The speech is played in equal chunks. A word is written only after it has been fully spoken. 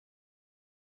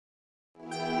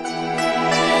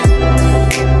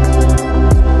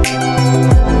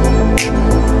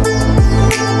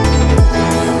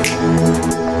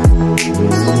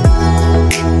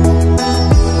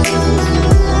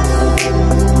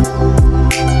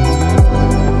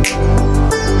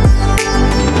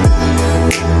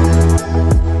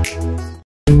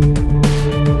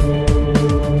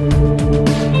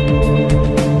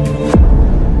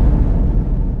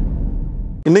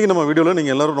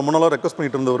எல்லோரும் ரொம்ப நாளாக ரெக்வஸ்ட்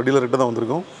பண்ணிட்டு இருந்த ஒரு டீலர்கிட்ட தான்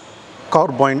வந்திருக்கோம்.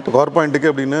 கார் பாயிண்ட்டுக்கு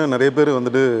அப்படின்னு நிறைய பேர்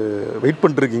வந்துட்டு வெயிட்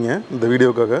பண்ணிட்டுருக்கீங்க இந்த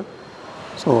வீடியோக்காக.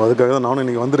 ஸோ அதுக்காக தான் நானும்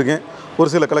இன்றைக்கி வந்திருக்கேன். ஒரு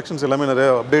சில கலெக்ஷன்ஸ் எல்லாமே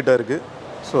நிறையா அப்டேட்டாக இருக்குது.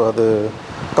 ஸோ அது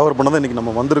கவர் பண்ண தான் இன்றைக்கி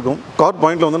நம்ம வந்திருக்கோம். கார்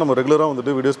பாயிண்ட்டில் வந்து நம்ம ரெகுலராக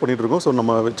வந்துட்டு வீடியோஸ் பண்ணிகிட்ருக்கோம். ஸோ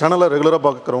நம்ம சேனலை ரெகுலராக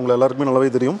பார்க்குறவங்க எல்லாருக்குமே நல்லாவே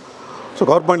தெரியும். ஸோ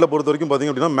கார் பாயிண்ட்டில் பொறுத்த வரைக்கும்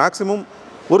பார்த்திங்க அப்படின்னா மேக்ஸிமம்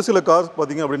ஒரு சில கார்ஸ்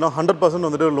பார்த்திங்க அப்படின்னா 100%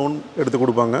 வந்துட்டு லோன் எடுத்து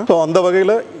கொடுப்பாங்க. ஸோ அந்த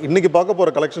வகையில் இன்றைக்கி பார்க்க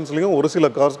போகிற கலெக்ஷன்ஸ்லேயும் ஒரு சில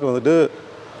கார்ஸ்க்கு வந்துட்டு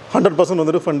 100%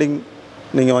 வந்துட்டு ஃபண்டிங்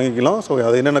நீங்கள் வாங்கிக்கலாம். ஸோ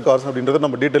அது என்னென்ன கார்ஸ் அப்படின்றத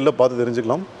நம்ம டீட்டெயிலில் பார்த்து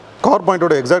தெரிஞ்சுக்கலாம். Car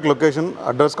பாயிண்ட்டோட exact location,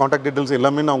 address, contact details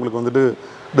எல்லாமே நான் உங்களுக்கு வந்துட்டு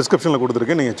டிஸ்கிரிப்ஷனில்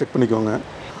கொடுத்துருக்கேன். நீங்கள் செக் பண்ணிக்கோங்க.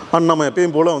 அண்ட் நம்ம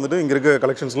எப்பயும் போல் வந்துட்டு இங்கே இருக்க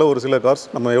கலெக்ஷன்ஸில் ஒரு சில கார்ஸ்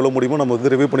நம்ம எவ்வளோ முடியுமோ நம்ம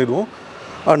வந்து ரிவ்யூ பண்ணிடுவோம்.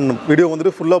 அண்ட் வீடியோ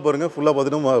வந்துட்டு ஃபுல்லாக பாருங்கள். ஃபுல்லாக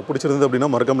பார்த்துட்டு பிடிச்சிருந்தது அப்படின்னா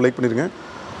மறக்காமல் லைக் பண்ணிடுங்க.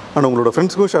 அண்ட் உங்களோட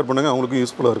ஃப்ரெண்ட்ஸுக்கும் ஷேர் பண்ணுங்கள், அவங்களுக்கும்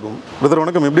யூஸ்ஃபுல்லாக இருக்கும். பிரதர்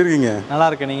வணக்கம், எப்படி இருக்கீங்க? நல்லா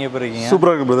இருக்கேன், நீங்கள் எப்படி இருக்கீங்க?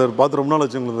 சூப்பராக இருக்குது பிரதர். பார்த்து ரொம்ப நாள்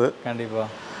வச்சு உங்களுக்கு. கண்டிப்பாக.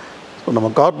 ஸோ நம்ம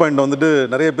கார் பாயிண்ட் வந்துட்டு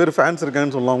நிறைய பேர் ஃபேன்ஸ்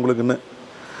இருக்காங்கன்னு சொல்லலாம் உங்களுக்குன்னு.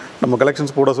 நம்ம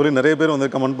கலெக்ஷன்ஸ் போட சொல்லி நிறைய பேர் வந்து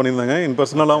கமெண்ட் பண்ணியிருந்தாங்க. இன்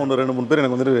பர்சனலாக 1-2-3 பேர்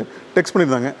எனக்கு வந்துட்டு டெக்ஸ்ட்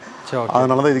பண்ணியிருந்தாங்க.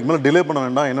 அதனால தான் இதுக்கு மேலே டிலே பண்ண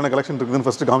வேண்டாம், என்னென்ன கலெக்ஷன் இருக்குதுன்னு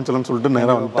ஃபஸ்ட்டு காமிச்சலான்னு சொல்லிட்டு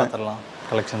நேராக வந்துட்டேன்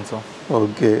கலெக்ஷன்ஸும்.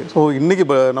 ஓகே. ஸோ இன்றைக்கி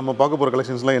இப்போ நம்ம பார்க்க போகிற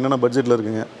கலெக்ஷன்ஸ்லாம் என்னென்ன பட்ஜெட்டில்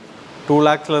இருக்குங்க? 2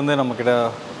 lakhsலேருந்து நம்மக்கிட்ட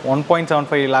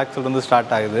 1.75 lakhsலேருந்து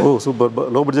ஸ்டார்ட் ஆகுது. ஓ சூப்பர்.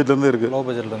 லோ பட்ஜெட்லேருந்து இருக்குது. லோ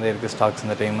பட்ஜெட்லேருந்து இருக்குது ஸ்டாக்ஸ்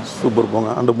இந்த டைம். சூப்பர் போங்க.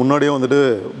 அண்ட் முன்னாடியே வந்துட்டு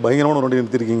பயங்கரமான ஒரு வண்டி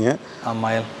நிறுத்திருக்கீங்க.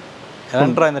 ஆமாம்,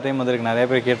 எலன்ட்ரா இந்த டைம் வந்துருக்கு. நிறைய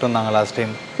பேர் கேட்டிருந்தாங்க லாஸ்ட்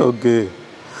டைம். ஓகே,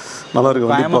 நல்லா இருக்குது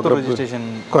வண்டி. கோயம்புத்தூர் ரெஜிஸ்ட்ரேஷன்,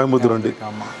 கோயம்புத்தூர் வண்டி.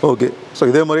 ஆமாம். ஓகே. ஸோ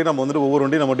இதே மாதிரி நம்ம வந்துட்டு ஒவ்வொரு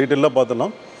வண்டி நம்ம டீட்டெயிலாக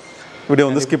பார்த்துடலாம். வீடியோ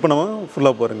வந்து ஸ்கிப் பண்ணாமல்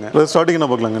ஃபுல்லாக பாருங்கள். ஸ்டார்டிங் என்ன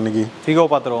பார்க்கலாங்க இன்றைக்கி? ஃபிகோ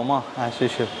பார்த்துருவோமா? As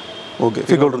usual. ஓகே,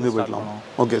 ஃபிகோலேருந்து போயிடலாம்.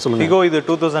 ஓகே சொல்லுங்கள். ஃபிகோ இது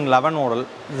 2011 model,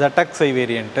 ZXi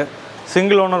variant,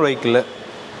 single owner vehicle.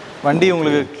 வண்டி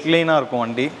உங்களுக்கு க்ளீனாக இருக்கும்.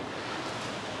 வண்டி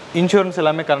இன்சூரன்ஸ்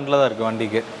எல்லாமே கரண்டில் தான் இருக்குது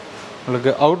வண்டிக்கு.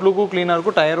 உங்களுக்கு அவுட்லுக்கும் க்ளீனாக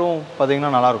இருக்கும். டயரும்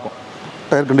பார்த்தீங்கன்னா நல்லாயிருக்கும்.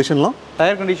 டயர் கண்டிஷன்லாம்?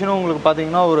 டயர் கண்டிஷனும் உங்களுக்கு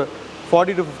பார்த்தீங்கன்னா ஒரு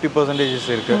 40 to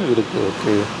 50% இருக்குது.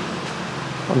 ஓகே.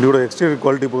 வண்டியோட எக்ஸ்டீரியர்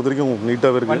குவாலிட்டி பொறுத்த வரைக்கும்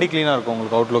நீட்டாகவே இருக்குது. வண்டி க்ளீனாக இருக்கும்.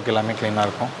 உங்களுக்கு அவுட்லுக் எல்லாமே க்ளீனாக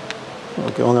இருக்கும்.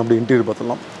 ஓகே, வாங்க அப்படி இன்டீரியர்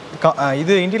பார்த்துடலாம்.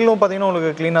 இது இன்டீரியரும் பார்த்தீங்கன்னா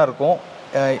உங்களுக்கு க்ளீனாக இருக்கும்.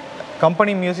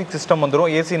 கம்பெனி மியூசிக் சிஸ்டம் வந்துடும்.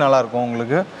 ஏசி நல்லாயிருக்கும்.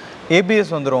 உங்களுக்கு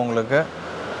ஏபிஎஸ் வந்துடும் உங்களுக்கு.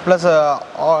 ப்ளஸ்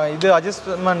இது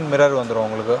அட்ஜஸ்ட்மெண்ட் மிரர் வந்துடும்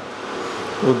உங்களுக்கு.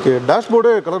 ஓகே.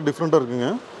 டேஷ்போர்டு கலர் டிஃப்ரெண்ட்டாக இருக்குங்க.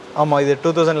 ஆமாம், இது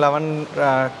 2011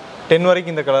 10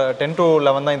 வரைக்கும் இந்த கலர், 10 to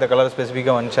 11 தான் இந்த கலர்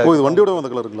ஸ்பெசிஃபிக்காக வந்துச்சு. இது வண்டியோட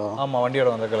வந்த கலருங்களா? ஆமாம், வண்டியோட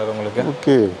வந்த கலர் உங்களுக்கு.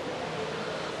 ஓகே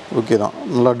ஓகே தான்.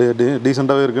 நல்லா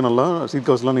டீசெண்டாகவே இருக்குது. நல்லா சீட்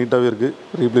கவர்ஸ்லாம் நீட்டாகவே இருக்குது.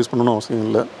 ரீப்ளேஸ் பண்ணணும்னு அவசியம்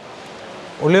இல்லை.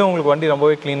 உள்ளே உங்களுக்கு வண்டி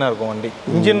ரொம்பவே க்ளீனாக இருக்கும். வண்டி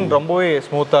இன்ஜின் ரொம்பவே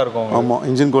ஸ்மூத்தாக இருக்கும். ஆமாம்,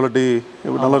 இன்ஜின் குவாலிட்டி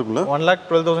நல்லா இருக்குல்ல.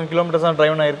 1,12,000 kilometers தான்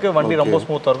டிரைவ் ஆகிருக்கு. வண்டி ரொம்ப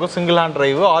ஸ்மூத்தாக இருக்கும். Single hand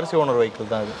drive, RC owner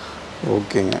vehicle தான் இது.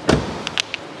 ஓகேங்க.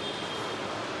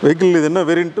 வெஹிக்கிள் இது என்ன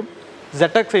வேரியண்ட்டு?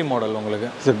 ZXi மாடல் உங்களுக்கு.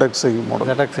 ZXi model.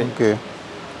 ZXi. Okay.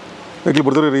 Vehicle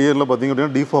பொறுத்தவரை ரியரில் பார்த்தீங்க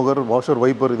அப்படின்னா டிஃபாகர், வாஷர்,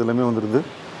 வைப்பர் இது எல்லாமே வந்துடுது.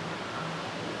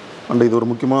 அண்ட் இது ஒரு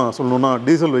முக்கியமாக சொல்லணுன்னா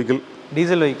டீசல்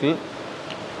வெஹிக்கிள்.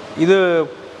 இது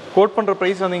கோட் பண்ணுற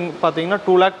ப்ரைஸ் வந்து பார்த்தீங்கன்னா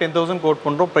 2,10,000 கோட்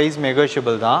பண்ணுறோம். ப்ரைஸ்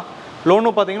நெகோஷியபிள் தான்.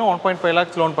 லோனு பார்த்தீங்கன்னா 1.5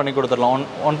 lakhs லோன் பண்ணி கொடுத்துடலாம்.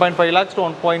 1.5 lakhs to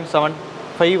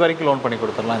 1.75 வரைக்கும் லோன் பண்ணி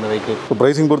கொடுத்துடலாம் இந்த வெஹிக்கிள். ஸோ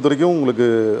ப்ரைஸிங் பொறுத்த வரைக்கும் உங்களுக்கு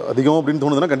அதிகம் அப்படின்னு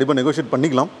தோணுதுன்னா கண்டிப்பாக நெகோஷியேட்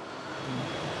பண்ணிக்கலாம்.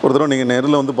 ஒரு தடவை நீங்கள்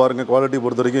நேரில் வந்து பாருங்கள். குவாலிட்டி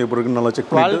பொறுத்த வரைக்கும் எப்படி இருக்குன்னு நல்லா செக்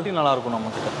பண்ணி. குவாலிட்டி நல்லாயிருக்கும்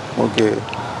நம்மக்கிட்ட. ஓகே.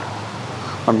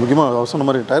 அண்ட் முக்கியமாக அவசரம்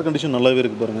மாதிரி டயர் கண்டிஷன் நல்லாவே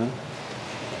இருக்குது பாருங்கள்.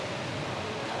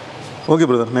 ஓகே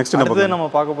பிரதர், நெக்ஸ்ட் என்ன நம்ம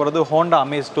பார்க்க போகிறது Honda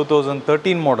Amaze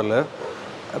 2013 model,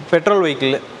 petrol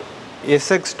vehicle,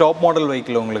 SX top model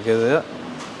vehicle. உங்களுக்கு இது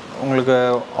உங்களுக்கு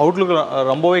அவுட்லுக்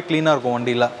ரொம்பவே க்ளீனாக இருக்கும்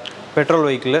வண்டியில். Petrol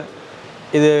vehicle.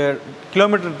 இது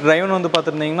கிலோமீட்டர் டிரைவன் வந்து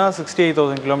பார்த்துருந்தீங்கன்னா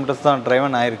 68,000 kilometers தான்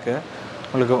டிரைவன் ஆயிருக்கு.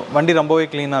 உங்களுக்கு வண்டி ரொம்பவே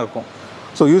க்ளீனாக இருக்கும்.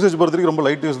 ஸோ யூசேஜ் பொறுத்த வரைக்கும் ரொம்ப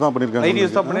லைட் யூஸ் தான் பண்ணியிருக்காங்க. லைட்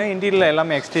யூஸ் தான் பண்ணி இன்டீரியரில்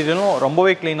எல்லாமே எக்ஸ்டீரியரும்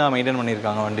ரொம்பவே க்ளீனாக மெயின்டைன்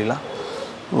பண்ணியிருக்காங்க வண்டியில்.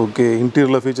 ஓகே.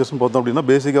 இன்டீரியரில் ஃபீச்சர்ஸ்னு பார்த்தோம் அப்படின்னா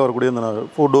பேசிக்காக வரக்கூடிய அந்த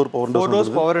 4 door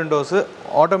power Windows,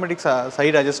 automatic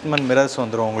side adjustment mirrors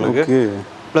வந்துடும் உங்களுக்கு.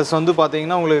 ப்ளஸ் வந்து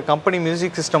பார்த்தீங்கன்னா உங்களுக்கு கம்பெனி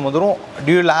மியூசிக் சிஸ்டம் வந்துடும்.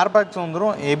 டியூல் ஏர் பேக்ஸ்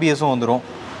வந்துடும். ABSம் வந்துடும்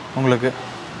உங்களுக்கு.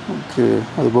 ஓகே.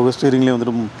 அது போக ஸ்டீரிங்லேயே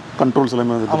வந்துடும். கண்ட்ரோல்ஸ்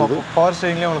எல்லாமே வந்துடும். பவர்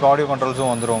ஸ்டீரிங்லேயே உங்களுக்கு ஆடியோ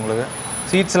கண்ட்ரோல்ஸும் வந்துடும் உங்களுக்கு.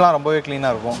 சீட்ஸ்லாம் ரொம்பவே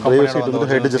க்ளீனாக இருக்கும். டிரைவர் சீட் வந்து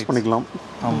ஹெட் அட்ஜஸ்ட் பண்ணிக்கலாம்.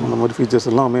 அந்த மாதிரி ஃபீச்சர்ஸ்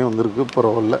எல்லாமே வந்துருக்கு.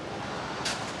 பரவாயில்ல.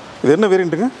 இது என்ன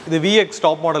வேரியண்ட்டுங்க? இது VX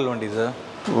டாப் மாடல் வண்டி சார்.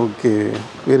 ஓகே.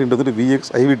 வேரியண்ட் வந்துட்டு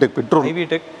VX IVTEC petrol.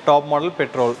 IVTEC top model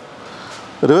petrol.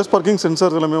 Reverse parking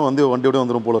sensors எல்லாமே வந்து வண்டியோட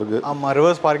வந்துடும் போல இருக்குது. ஆமாம்,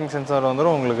 ரிவர்ஸ் பார்க்கிங் சென்சார்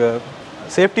வந்துடும் உங்களுக்கு.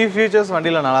 சேஃப்டி ஃபீச்சர்ஸ்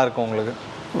வண்டியில் நல்லாயிருக்கும் உங்களுக்கு.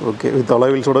 ஓகே. வித்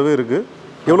அலாய் வீல்ஸோடவே இருக்குது.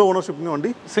 எவ்வளோ ஓனர்ஷிப்புங்க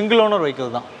வண்டி? சிங்கிள் ஓனர்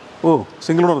வெஹிக்கிள் தான். ஓ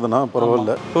சிங்கிள் ஓனர் தானா?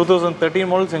 பரவாயில்ல. 2013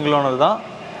 மாடல் சிங்கிள் ஓனர் தான்.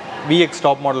 VX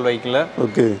top model vehicle.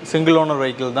 Okay. Single owner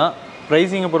vehicle தான்.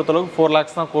 ப்ரைஸிங்கை பொறுத்தளவுக்கு 4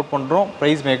 lakhs தான் கோட் பண்ணுறோம்.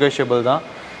 ப்ரைஸ் நெகோஷியபிள் தான்.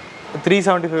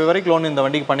 375 வரைக்கும் லோன் இந்த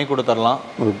வண்டிக்கு பண்ணி கொடுத்துடலாம்.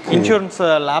 இன்சூரன்ஸ்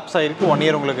லேப்ஸ் ஆயிருக்கு 1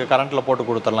 இயர் உங்களுக்கு கரண்ட்டில் போட்டு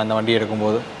கொடுத்துடலாம் இந்த வண்டி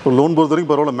எடுக்கும்போது. இப்போ லோன் பொறுத்த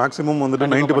வரைக்கும் பரவாயில்ல, மேக்ஸிமம் வந்துட்டு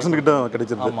 90% கிட்ட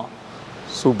கிடைச்சிருது. ஆமாம்,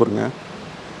 சூப்பருங்க.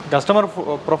 கஸ்டமர்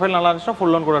ப்ரொஃபைல் நல்லா இருந்துச்சுன்னா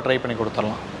ஃபுல் லோன் கூட ட்ரை பண்ணி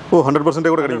கொடுத்துடலாம். ஓ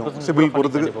 100% கூட கிடைக்கும் சிபில்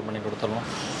பொறுத்துக்கு பண்ணி கொடுத்துடலாம்.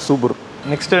 சூப்பர்.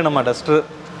 நெக்ஸ்ட்டு நம்ம duster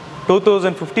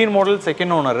 2015 model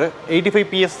second owner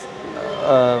 85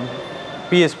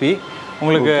 BSP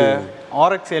உங்களுக்கு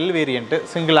RXL வேரியண்ட்டு,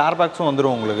 சிங்கிள் ஏர் பேக்ஸும்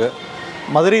வந்துடும் உங்களுக்கு.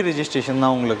 மதுரை ரெஜிஸ்ட்ரேஷன்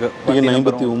தான் உங்களுக்கு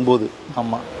 89.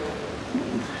 ஆமாம்,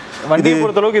 வண்டியை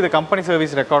பொறுத்தளவுக்கு இது கம்பெனி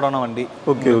சர்வீஸ் ரெக்கார்டான வண்டி.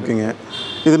 ஓகேங்க.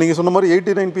 இது நீங்கள் சொன்ன மாதிரி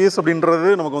 89 PS அப்படின்றது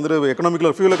நமக்கு வந்துட்டு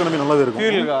எக்கனாமிக்கல் ஃபியூல் எக்கனாமி நல்லாவே இருக்கும்.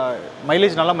 ஃபியூல்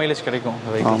மைலேஜ் நல்லா மைலேஜ் கிடைக்கும்.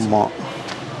 ஆமாம்.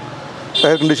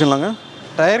 டயர் கண்டிஷன்லாங்க?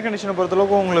 டயர் கண்டிஷனை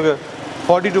பொறுத்தளவுக்கு உங்களுக்கு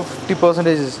 40 to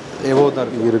 50% எபோவ்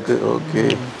தான் இருக்குது. ஓகே,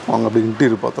 வாங்க அப்படி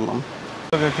இன்டீரியர் பார்த்துடலாம்.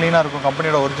 உங்களுக்கு க்ளீனாக இருக்கும்,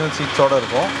 கம்பெனியோட ஒரிஜினல் சீட்ஸோடு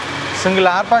இருக்கும். சிங்கிள்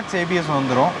ஏர்பேக்ஸ் ABS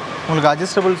வந்துடும் உங்களுக்கு.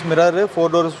 அட்ஜஸ்டபிள்ஸ் மிரரு, 4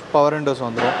 doors பவர் விண்டோஸ்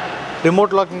வந்துடும்.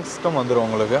 ரிமோட் லாக்கிங் சிஸ்டம் வந்துடும்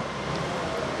உங்களுக்கு.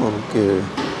 ஓகே,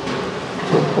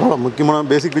 முக்கியமான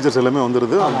பேசிக் ஃபீச்சர்ஸ் எல்லாமே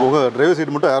வந்துடுது. அது போக டிரைவர்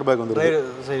சைடு மட்டும் ஏர் பேக் வந்துடுது.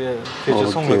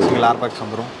 ஃபீச்சர்ஸும் உங்களுக்கு சிங்கிள் ஏர் பேக்ஸ்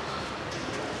வந்துடும்.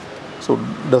 ஸோ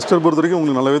டஸ்டர் பொறுத்த வரைக்கும்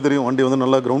உங்களுக்கு நல்லாவே தெரியும், வண்டி வந்து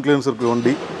நல்லா கிரவுண்ட் கிளியரன்ஸ் இருக்குது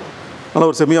வண்டி. நல்லா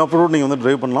ஒரு செமி ஆஃப் ரோட் நீங்கள் வந்து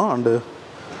ட்ரைவ் பண்ணலாம். அண்டு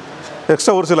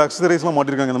எக்ஸ்ட்ரா ஒரு சில அக்சசரிஸ்லாம்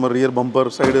மாட்டியிருக்காங்க. இந்த மாதிரி rear bumper,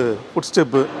 side food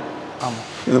step, ஆமாம்,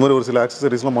 இந்த மாதிரி ஒரு சில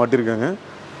அக்சசரிஸ்லாம் மாட்டியிருக்காங்க.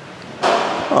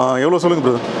 எவ்வளோ சொல்லுங்கள்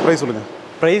பிரதர், ப்ரைஸ் சொல்லுங்கள்.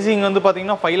 ப்ரைஸிங் வந்து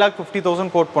பார்த்தீங்கன்னா 5,50,000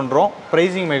 கோட் பண்ணுறோம்.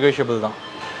 ப்ரைஸிங் நெகோஷியபிள் தான்.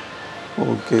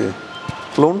 ஓகே.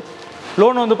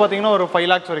 லோன் வந்து பார்த்தீங்கன்னா ஒரு 5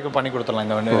 lakhs வரைக்கும் பண்ணி கொடுத்துடலாம்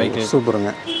இந்த வண்டி வெஹிக்கிள்.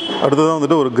 சூப்பருங்க. அடுத்ததான்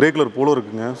வந்துட்டு ஒரு கிரே கலர் போலோ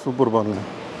இருக்குங்க. சூப்பர் பாருங்க,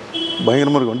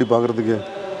 பயங்கரமாக இருக்குது வண்டி பார்க்குறதுக்கு.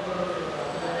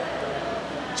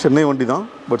 சென்னை வண்டி தான்,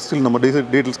 பட் ஸ்டில் நம்ம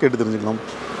டீட்டெயில்ஸ் கேட்டு தெரிஞ்சுக்கலாம்.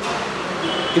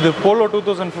 இது polo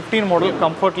 2015 model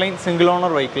comfort line single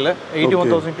owner vehicle.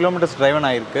 81,000 kilometres driven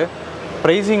ஆயிருக்கு.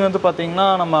 ப்ரைஸிங் வந்து பார்த்தீங்கன்னா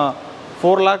நம்ம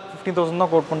 4,50,000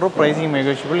 தான் கோட் பண்ணுறோம். Pricing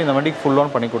negotiable. இந்த வண்டிக்கு ஃபுல்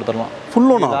லோன் பண்ணி கொடுத்துடலாம். ஃபுல்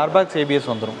லோனா? ஏர் பேக்ஸ் ABS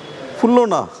வந்துடும். ஃபுல்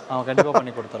லோனா? கண்டிப்பாக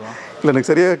பண்ணி கொடுத்துடலாம். இல்லை எனக்கு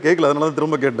சரியாக கேட்கல, அதனால தான்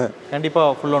திரும்ப கேட்டேன்.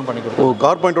 கண்டிப்பாக ஃபுல் லோன் பண்ணி கொடுத்துருவோம்.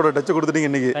 கார் பாயிண்டோட டச்சை கொடுத்துட்டீங்க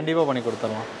இன்றைக்கி. கண்டிப்பாக பண்ணி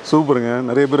கொடுத்துடலாம். சூப்பருங்க.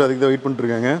 நிறைய பேர் அதுக்கு தான் வெயிட்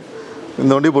பண்ணிட்டுருக்காங்க.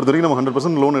 இந்த வண்டியை பொறுத்த வரைக்கும் நம்ம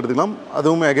 100% லோன் எடுத்துக்கலாம்.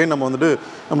 அதுவுமே அகைன் நம்ம வந்துட்டு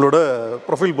நம்மளோட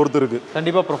ப்ரொஃபைல் பொறுத்து இருக்குது.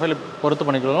 கண்டிப்பாக ப்ரொஃபைல் பொறுத்து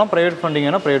பண்ணி கொடுக்கலாம். ப்ரைவேட்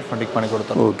ஃபண்டிங்னா ப்ரைவேட் ஃபண்டிங் பண்ணி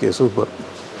கொடுத்துருவோம். Okay, super.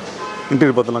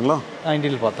 இன்டீரியர் பார்த்துலாங்களா?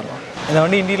 இன்டீரியல் பார்த்துடலாம். இந்த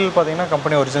வண்டி இன்டீரியல் பார்த்தீங்கன்னா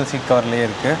கம்பெனி ஒரிஜினல் சீட் கவர்லேயே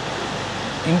இருக்குது.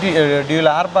 டியூல்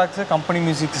ஏர் பேக்ஸு, கம்பெனி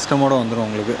மியூசிக் சிஸ்டமோடு வந்துடும்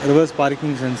உங்களுக்கு. ரிவர்ஸ்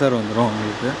பார்க்கிங் சென்சார் வந்துடும்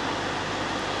உங்களுக்கு.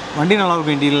 வண்டி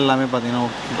நல்லாயிருக்கும். இன்டீரியல் எல்லாமே பார்த்தீங்கன்னா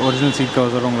ஒரிஜினல் சீட்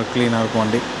கவர்ஸோட உங்களுக்கு க்ளீனாக இருக்கும்.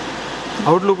 வண்டி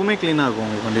அவுட்லுக்குமே க்ளீனாக இருக்கும்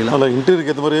உங்களுக்கு. வண்டியில் நல்லா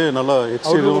இன்டீரியருக்கு ஏற்ற மாதிரியே நல்லா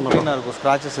எக்ஸ்டீரியரும் க்ளீனாக இருக்கும்.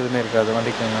 ஸ்க்ராச்சஸ் எதுவுமே இருக்காது.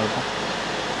 வண்டி க்ளீனாக இருக்கும்,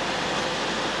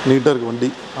 நீட்டாக இருக்குது வண்டி.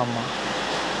 ஆமாம்.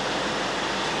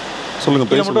 சொல்லுங்கள்.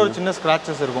 இதில் மட்டும் ஒரு சின்ன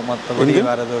ஸ்க்ராச்சஸ் இருக்கும், மற்றபடி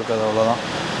வேறு எதுவும் இருக்காது, அவ்வளோதான்.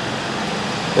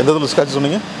 எந்த இதில் ஸ்க்ராட்ச்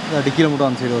சொன்னீங்க? டிக்கியில் மட்டும்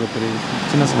அந்த சைடு ஒரு பெரிய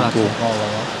சின்ன ஸ்க்ராட்ச் இருக்கும்,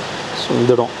 அவ்வளோதான். ஸோ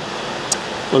இந்த இடம்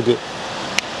ஓகே.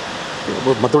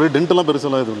 மற்றபடி டென்ட்டெல்லாம்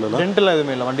பெருசெல்லாம் எதுவும் இல்லை? டென்ட்டெல்லாம்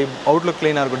எதுவுமே இல்லை. வண்டி அவுட்லுக்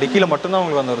க்ளீனாக இருக்கும். டிக்கியில் மட்டும்தான்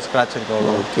உங்களுக்கு அந்த ஒரு ஸ்க்ராட்ச் இருக்கும்,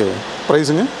 அவ்வளோ. ஓகே.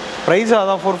 ப்ரைஸுங்க? ப்ரைஸ்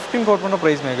அதான் 415 கோட் பண்ண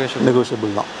ப்ரைஸ்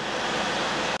நெகோஷியபிள் தான்.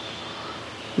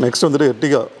 நெக்ஸ்ட் வந்துட்டு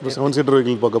எர்டிகா, ஒரு 7 சீட்டர்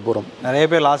வெஹிக்கிள் பார்க்க போகிறோம். நிறைய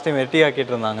பேர் லாஸ்ட் டைம் எர்டிகா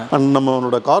கேட்டிருந்தாங்க. அண்ட்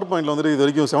நம்மளோட கார் பாயிண்டில் வந்துட்டு இது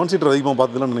வரைக்கும் 7 சீட்டர் அதிகமாக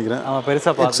பார்த்துலான்னு நினைக்கிறேன். ஆமாம்,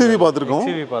 பெருசாக XUV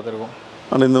பார்த்துருக்கோம்.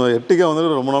 அண்ட் இந்த எர்டிகா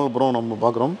வந்துட்டு ரொம்ப நாள் அப்புறம் நம்ம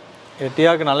பார்க்குறோம்.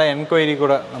 எர்டிகாவுக்கு நல்ல என்கொயரி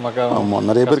கூட நமக்கு. ஆமாம்,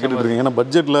 நிறைய பேர் கேட்டுட்டு இருக்கீங்க. ஏன்னா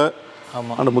பட்ஜெட்டில்.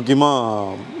 ஆமாம். அண்ட்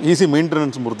முக்கியமாக ஈஸி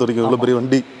மெயின்டெனன்ஸ் பொறுத்த வரைக்கும் இவ்வளோ பெரிய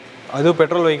வண்டி. அதுவும்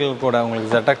பெட்ரோல் வெஹிக்கிள் கூட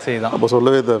உங்களுக்கு ZX தான். அப்போ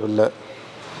சொல்லவே தேவையில்லை.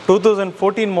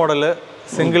 2014 model,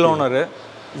 single owner,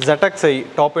 ZX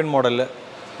top end model.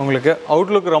 உங்களுக்கு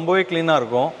அவுட்லுக் ரொம்பவே க்ளீனாக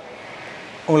இருக்கும்.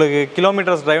 உங்களுக்கு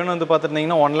கிலோமீட்டர்ஸ் டிரைவன் வந்து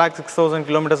பார்த்துட்டிங்கன்னா 1,06,000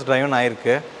 கிலோமீட்டர்ஸ் டிரைவன்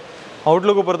ஆயிருக்கு.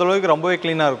 அவுட்லுக்கு பொறுத்தளவுக்கு ரொம்பவே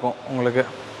க்ளீனாக இருக்கும் உங்களுக்கு.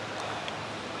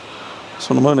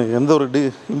 சொன்ன மாதிரி எந்த ஒரு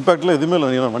இம்பேக்ட்லாம் எதுவுமே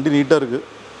இல்லை, வண்டி நீட்டாக இருக்குது.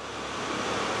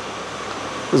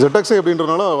 ZX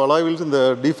அப்படின்றனால அலாய் வீல்ஸ், இந்த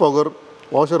டிஃபாகர்,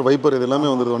 வாஷர், வைப்பர் இது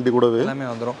எல்லாமே வந்துடுது வண்டி கூடவே. எல்லாமே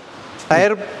வந்துடும்.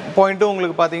 டயர் பாயிண்ட்டும்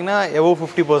உங்களுக்கு பார்த்தீங்கன்னா எவோ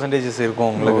 50%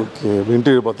 இருக்கும் உங்களுக்கு. ஓகே,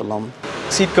 இன்டீரியர் பார்த்துடலாம்.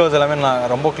 சீட் கவர்ஸ் எல்லாமே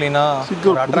ரொம்ப க்ளீனாக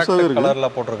அட்ராக்டிவ்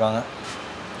கலரில் போட்டிருக்காங்க.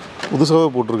 புதுசாகவே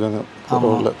போட்டிருக்காங்க.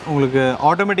 உங்களுக்கு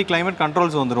ஆட்டோமேட்டிக் கிளைமேட்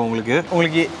கண்ட்ரோல்ஸ் வந்துடும் உங்களுக்கு.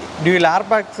 டியூல் ஏர்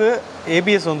பேக்ஸு,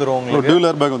 ABS வந்துடும் உங்களுக்கு. டியூல்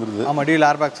ஏர் பேக் வந்துடுது. ஆமாம், டியூல்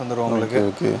ஏர் பேக்ஸ் வந்துடும் உங்களுக்கு.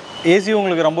 ஓகே. ஏசி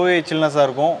உங்களுக்கு ரொம்பவே சில்னஸாக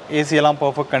இருக்கும். ஏசி எல்லாம்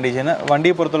பர்ஃபெக்ட் கண்டிஷனு.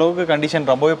 வண்டியை பொறுத்தளவுக்கு கண்டிஷன்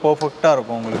ரொம்பவே பர்ஃபெக்டாக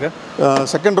இருக்கும் உங்களுக்கு.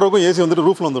 செகண்ட் ரோக்கும் ஏசி வந்துட்டு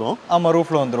ரூஃபில் வந்துடும். ஆமாம்,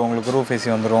 ரூஃபில் வந்துடும் உங்களுக்கு. ரூஃப்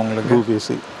ஏசி வந்துடும் உங்களுக்கு. Roof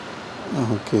AC.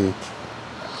 ஓகே,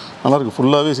 நல்லாயிருக்கு.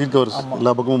 ஃபுல்லாகவே சீட் கவர்ஸ்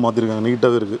எல்லா பக்கமும் மாற்றிருக்காங்க,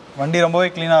 நீட்டாகவே இருக்குது. வண்டி ரொம்பவே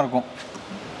க்ளீனாக இருக்கும்.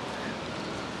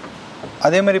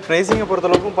 அதே மாதிரி ப்ரைஸிங்கை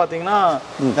பொறுத்தளவுக்கும் பார்த்தீங்கன்னா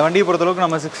இந்த வண்டியை பொறுத்தளவுக்கு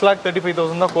நம்ம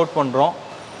 6,35,000 தான் கோட் பண்ணுறோம்.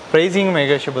 ப்ரைஸிங்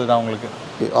நெகோஷியபிள் தான் உங்களுக்கு.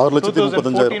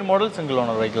 6,35,000 மாடல் சிங்கிள்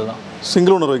ஓனர் வெஹிக்கிள் தான்.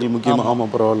 சிங்கிள் ஓனர் வெஹிக்கிள் முக்கியமாக.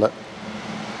 ஆமாம், பரவாயில்ல.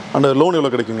 அண்ட் லோன்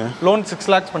எவ்வளோ கிடைக்குங்க? லோன் 6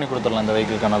 lakhs பண்ணி கொடுத்துடலாம் இந்த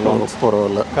வெஹிக்கிள்க்கான லோன்.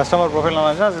 பரவாயில்ல. கஸ்டமர் ப்ரொஃபைல் நல்லா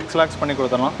இருந்துச்சுன்னா 6 lakhs பண்ணி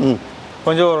கொடுத்துடலாம்.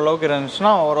 கொஞ்சம் ஓரளவுக்கு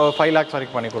இருந்துச்சுன்னா ஒரு 5 lakhs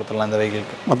வரைக்கும் பண்ணி கொடுத்துடலாம் இந்த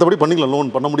வெஹிக்கிளுக்கு. மற்றபடி பண்ணிக்கலாம்,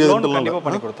 லோன் பண்ண முடியாது. கண்டிப்பாக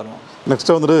பண்ணி கொடுத்துடலாம்.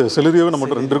 நெக்ஸ்ட்டு வந்துட்டு செலரியாவே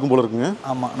நம்மகிட்ட 2 இருக்கும் போல இருக்குங்க.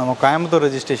 ஆமாம், நம்ம Coimbatore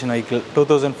registration vehicle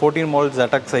 2014 model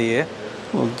ZXi.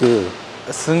 Okay.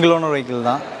 Single owner vehicle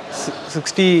தான்.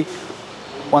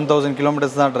 61,000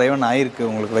 kilometers தான் டிரைவன் ஆயிருக்கு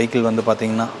உங்களுக்கு வெஹிக்கிள் வந்து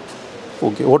பார்த்தீங்கன்னா.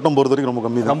 ஓகே. ஓட்டம் பொறுத்த வரைக்கும் ரொம்ப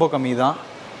கம்மி தான்.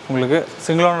 உங்களுக்கு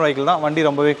சிங்கிள் ஓனர் வெஹிக்கிள் தான். வண்டி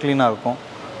ரொம்பவே க்ளீனாக இருக்கும்.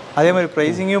 அதே மாதிரி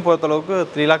ப்ரைஸிங்கையும் பொறுத்தளவுக்கு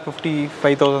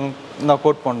 3,55,000 தான்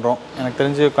கோட் பண்ணுறோம். எனக்கு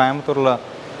தெரிஞ்சு கோயம்புத்தூர்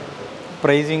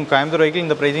வெஹிக்கிள்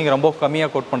இந்த ப்ரைஸிங் ரொம்ப கம்மியாக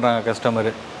கோட் பண்ணுறாங்க கஸ்டமர்.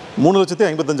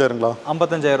 3,55,000ங்களா?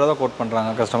 55,000 தான் கோட் பண்ணுறாங்க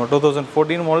customer.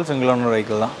 2014 model single owner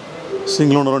vehicle தான்.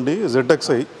 சிங்கிள் ஓனர் வண்டி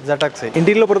ZXi.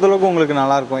 இன்டீரியர் பொறுத்தளவுக்கு உங்களுக்கு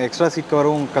நல்லாயிருக்கும். எக்ஸ்ட்ரா சீட்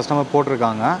கவரும் கஸ்டமர்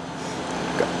போட்டிருக்காங்க.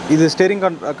 இது ஸ்டேரிங்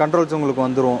கண்ட்ரோல்ஸ் உங்களுக்கு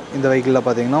வந்துடும். இந்த வெஹிக்கிளில்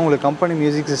பார்த்தீங்கன்னா உங்களுக்கு கம்பெனி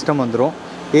மியூசிக் சிஸ்டம் வந்துடும்.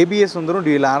 ABS வந்துடும்.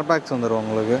 டியூல் ஏர்பேக்ஸ் வந்துடும்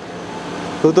உங்களுக்கு.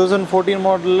 2014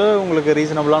 மாடலில் உங்களுக்கு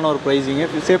ரீசனபிளான ஒரு ப்ரைஸிங்கு,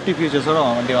 சேஃப்டி ஃபீச்சர்ஸோட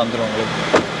வண்டி வந்துடும் உங்களுக்கு.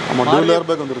 ஆமாம், டியூல்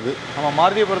ஏர்பேக் வந்துருது. ஆமாம்,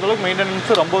 மாருதியை பொறுத்தளவுக்கு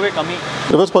மெயின்டெனன்ஸ் ரொம்பவே கம்மி.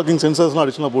 ரிவர்ஸ் பார்க்கிங் சென்சார்ஸ்லாம்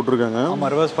அடிஷனலாக போட்டிருக்காங்க. ஆமாம்,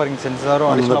 ரிவர்ஸ் பார்க்கிங்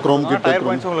சென்சாரும் அடிஷனலாக. டயர்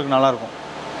பாயிண்ட்ஸ் உங்களுக்கு நல்லாயிருக்கும்.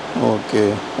 ஓகே.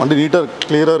 வண்டி நீட்டாக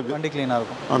கிளியராக இருக்குது. வண்டி க்ளீனாக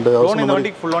இருக்கும். அண்ட் லோன் இந்த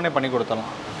வண்டிக்கு ஃபுல் லோனே பண்ணி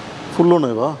கொடுத்தலாம். ஃபுல்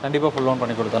லோனேவா? கண்டிப்பாக ஃபுல் லோன்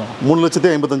பண்ணி கொடுத்தலாம்.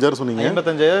 3,55,000 சொன்னீங்க.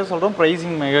 55,000 சொல்கிறோம்.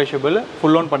 Pricing negotiable.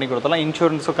 ஃபுல் லோன் பண்ணி கொடுத்தலாம்.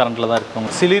 இன்சூரன்ஸும் கரண்ட்டில் தான் இருக்கும்.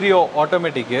 சிலிரியோ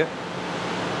automatic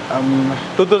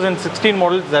 2016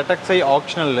 model ZXi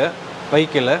optional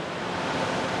vehicle.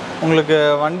 உங்களுக்கு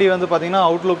வண்டி வந்து பார்த்திங்கன்னா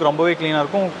அவுட்லுக் ரொம்பவே க்ளீனாக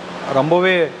இருக்கும்.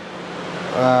 ரொம்பவே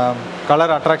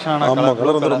கலர் அட்ராக்ஷனான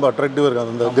கலர் வந்து ரொம்ப அட்ராக்டிவாக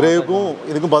இருக்குது. அந்த கிரேவுக்கும்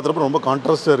இதுக்கும் பார்த்துறப்ப ரொம்ப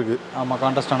கான்ட்ராஸ்ட்டாக இருக்குது. ஆமாம்,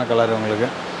 கான்ட்ராஸ்டான கலர். உங்களுக்கு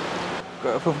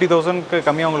 50,000க்கு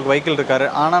கம்மியாக உங்களுக்கு வெஹிக்கிள் இருக்காரு.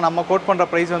 ஆனால் நம்ம கோட் பண்ணுற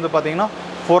ப்ரைஸ் வந்து பார்த்தீங்கன்னா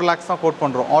 4 lakhs தான் கோட்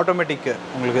பண்ணுறோம். ஆட்டோமேட்டிக்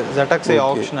உங்களுக்கு ZXi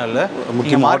ஆப்ஷனல்.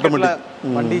 நீங்கள் மார்க்கெட்டில்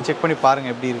வண்டி செக் பண்ணி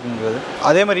பாருங்கள் எப்படி இருக்குங்கிறது.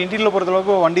 அதே மாதிரி இன்டீரியர்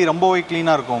பொறுத்தளவுக்கு வண்டி ரொம்பவே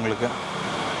க்ளீனாக இருக்கும் உங்களுக்கு.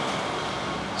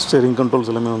 ஸ்டேரிங் கண்ட்ரோல்ஸ்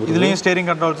எல்லாமே வந்து இதுலேயும் steering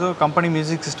controls, company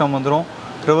music system வந்துடும்.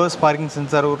 ரிவர்ஸ் பார்க்கிங்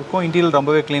சென்சாரும் இருக்கும். இன்டீரியர்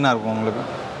ரொம்பவே க்ளீனாக இருக்கும் உங்களுக்கு.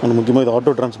 ஒன்று முக்கியமாக இது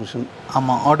ஆட்டோ டிரான்ஸ்மிஷன்.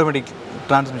 ஆமாம், ஆட்டோமேட்டிக்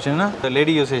டிரான்ஸ்மிஷன்.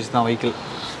 லேடி யூசேஜ் தான் vehicle.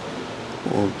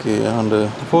 Okay. And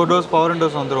 4 doors power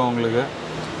Windows வந்துடும் உங்களுக்கு.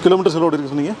 கிலோமீட்டர்ஸ் எவ்வளோ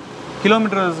இருக்குது சொன்னீங்க?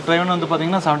 கிலோமீட்டர்ஸ் டிரைவன் வந்து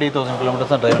பார்த்தீங்கன்னா 78,000 kilometers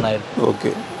தான் டிரைவன் ஆயிருக்கு.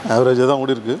 ஓகே, ஆவரேஜாக தான்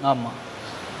ஓடி இருக்குது. ஆமாம்.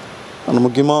 அந்த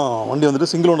முக்கியமாக வண்டி வந்துட்டு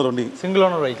சிங்கிள் ஓனர் வண்டி. Single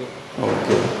owner vehicle.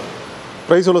 Okay.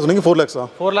 Price எவ்வளோ சொன்னீங்க? 4 lakhs.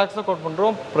 4 lakhs தான் கோட்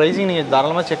பண்ணுறோம். ப்ரைஸிங் நீங்கள்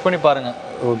தாராளமாக செக் பண்ணி பாருங்கள்.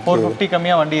 450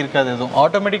 கம்மியாக வண்டி இருக்காது எதுவும்.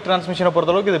 ஆட்டோமேட்டிக் டிரான்ஸ்மிஷனை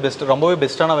பொறுத்தளவுக்கு இது பெஸ்ட், ரொம்பவே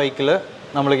பெஸ்ட்டான வெஹிக்கிள்.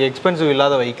 நம்மளுக்கு எக்ஸ்பென்சிவ்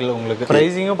இல்லாத வெஹிக்கிள் உங்களுக்கு.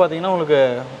 ப்ரைஸிங்கும் பார்த்தீங்கன்னா உங்களுக்கு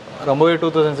ரொம்பவே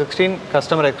 2016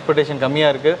 கஸ்டமர் எக்ஸ்பெக்டேஷன்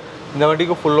கம்மியாக இருக்குது. இந்த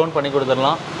வண்டிக்கு ஃபுல் லோன் பண்ணி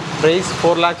கொடுத்துடலாம். Price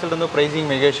 4 lakhsலேருந்து pricing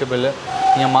negotiable.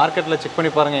 நீங்கள் மார்க்கெட்டில் செக்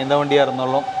பண்ணி பாருங்கள். எந்த வண்டியாக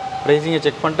இருந்தாலும் ப்ரைஸிங்கை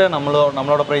செக் பண்ணிட்டு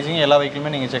நம்மளோட ப்ரைஸிங் எல்லா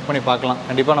வெஹிக்கிளுமே நீங்கள் செக் பண்ணி பார்க்கலாம்.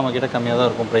 கண்டிப்பாக நம்மக்கிட்ட கம்மியாக தான்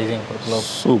இருக்கும் ப்ரைஸிங் பொறுத்தளவு.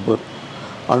 சூப்பர்.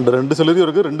 அண்ட் 2 செலரியும்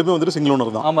இருக்குது. ரெண்டுமே வந்துட்டு சிங்கிள்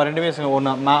ஓனர் தான். ஆமாம், ரெண்டுமே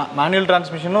ஒன்று மேனுவல்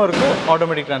டிரான்ஸ்மிஷனும் இருக்குது,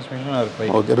 ஆட்டோமேட்டிக் டிரான்ஸ்மிஷனும் இருக்குது.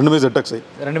 ஓகே, ரெண்டுமே ZXi.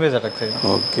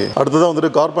 ஓகே. அடுத்ததாக வந்துட்டு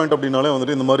கார் பாயிண்ட் அப்படின்னாலே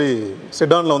வந்துட்டு இந்த மாதிரி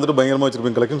செடானில் வந்துட்டு பயங்கரமாக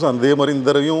வச்சுருப்பீங்க கலெக்ஷன்ஸ். அதே மாதிரி இந்த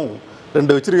தடவையும்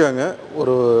 2 வச்சுருக்காங்க.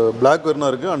 ஒரு பிளாக் வெர்னா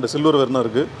இருக்குது அண்ட் சில்வர் வெர்னா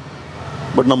இருக்குது.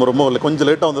 பட் நம்ம ரொம்ப கொஞ்சம்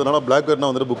லேட்டாக வந்ததுனால பிளாக்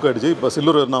வெர்னா வந்துட்டு புக் ஆகிடுச்சு. இப்போ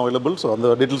சில்வர் வெர்னா அவைலபிள். ஸோ அந்த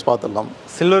டீட்டெயில்ஸ் பார்த்துடலாம்.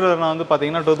 சில்வர் வெர்னா வந்து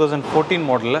பார்த்தீங்கன்னா 2014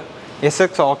 மாடலில்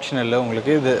SX ஆப்ஷனில்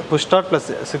உங்களுக்கு இது புஷ் ஸ்டார்ட் ப்ளஸ்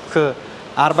 6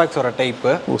 ஏர்பேக்ஸ் வர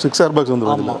டைப்பு. 6 ஏர்பேக்ஸ்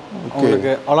வந்துடும். ஆமாம்,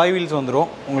 உங்களுக்கு அலாய் வீல்ஸ் வந்துடும்.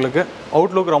 உங்களுக்கு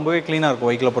அவுட்லுக் ரொம்பவே க்ளீனாக இருக்கும்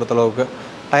வெஹிக்கிளை பொறுத்தளவுக்கு.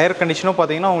 டயர் கண்டிஷனும்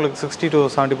பார்த்தீங்கன்னா உங்களுக்கு 60 to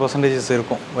 70%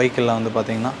 இருக்கும் வெஹிக்கிளில் வந்து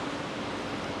பார்த்தீங்கன்னா.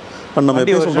 நம்ம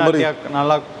எப்படி சொல்கிற மாதிரி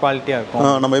நல்லா குவாலிட்டியாக இருக்கும்.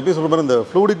 நம்ம எப்படி சொல்கிற மாதிரி இந்த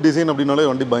ஃப்ளூடிக் டிசைன் அப்படின்னாலே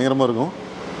வண்டி பயங்கரமாக இருக்கும்.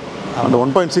 அந்த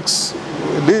 1.6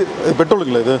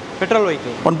 பெட்ரோலுக்குள்ள இது பெட்ரோல்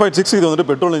வெஹிக்கிள் 1.6. இது வந்துட்டு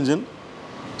பெட்ரோல் இன்ஜின்.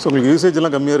 ஸோ உங்களுக்கு யூசேஜ்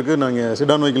எல்லாம் கம்மியாக இருக்குது. நீங்கள்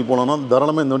செடான் வெஹிக்கிள் போனோம்னா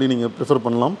தாராளமாக இந்த வண்டி நீங்கள் ப்ரிஃபர்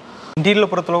பண்ணலாம். இன்டீரியர்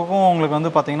பொறுத்தளவுக்கும் உங்களுக்கு வந்து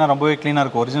பார்த்தீங்கன்னா ரொம்பவே க்ளீனாக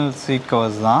இருக்கும். ஒரிஜினல் சீட்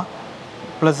கவர்ஸ் தான்.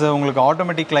 ப்ளஸ் உங்களுக்கு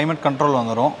ஆட்டோமேட்டிக் கிளைமேட் கண்ட்ரோல்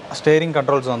வந்துடும். ஸ்டேரிங்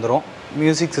கண்ட்ரோல்ஸ் வந்துடும்.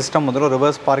 மியூசிக் சிஸ்டம் வந்துடும்.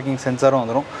 ரிவர்ஸ் பார்க்கிங் சென்சாரும்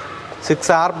வந்துடும்.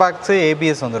 6 ஏர்பேக்ஸு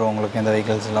ABS வந்துடும் உங்களுக்கு இந்த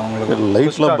வெஹிக்கிள்ஸில். உங்களுக்கு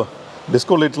லைட்ஸ்லாம்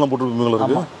டிஸ்கோ லைட்ஸ்லாம் போட்டுருப்பீங்களா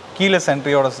இருக்குது. கீழே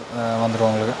சென்ட்ரியோட வந்துடும்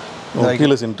உங்களுக்கு.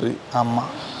 கீழே சென்ட்ரி.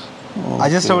 ஆமாம்.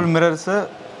 அட்ஜஸ்டபிள் மிரர்ஸு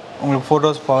உங்களுக்கு 4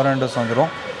 doors பவர் விண்டோஸ்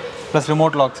வந்துடும். ப்ளஸ்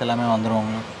ரிமோட் லாக்ஸ் எல்லாமே வந்துடும்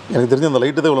உங்களுக்கு. எனக்கு தெரிஞ்சு அந்த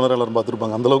லைட்டு தான் இவ்வளோ நேரம் எல்லாரும்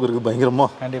பார்த்துருப்பாங்க. அந்தளவுக்கு இருக்குது பயங்கரமாக.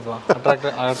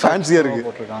 கண்டிப்பாக ஃபேன்சியாக இருக்குது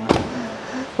போட்டிருக்காங்க.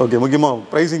 ஓகே. முக்கியமாக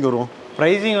ப்ரைஸிங் வரும்.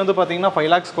 ப்ரைஸிங் வந்து பார்த்தீங்கன்னா 5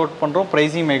 lakhs கோட் பண்ணுறோம்.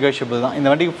 ப்ரைஸிங் நெகோஷியபிள் தான். இந்த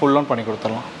வண்டிக்கு ஃபுல் லோன் பண்ணி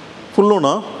கொடுத்துடலாம். ஃபுல்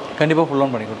லோனா? கண்டிப்பாக ஃபுல்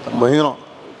லோன் பண்ணி கொடுத்துடலாம். பயங்கரம்.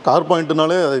 கார்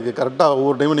பாயிண்ட்னாலே அதுக்கு கரெக்டாக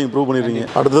ஒவ்வொரு டைமும் நீங்கள் ப்ரூவ் பண்ணிடுறீங்க.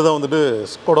 அடுத்ததாக வந்துட்டு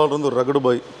ஸ்கோடாலேருந்து ஒரு ரகடு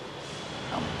பாய்.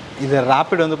 இது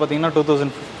ரேபிட் வந்து பார்த்தீங்கன்னா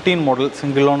 2015 model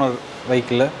single owner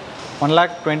vehicle.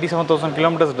 1,27,000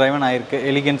 kilometers driven ஆயிருக்கு.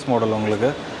 எலிகன்ஸ் மாடல் உங்களுக்கு.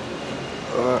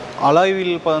 அலாய்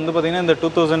வீல் இப்போ வந்து பார்த்தீங்கன்னா இந்த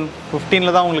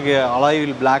 2015 தான் உங்களுக்கு அலாய்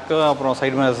வீல் பிளாக்கு, அப்புறம்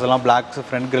சைடு மிரர்ஸ் எல்லாம் பிளாக்ஸ்,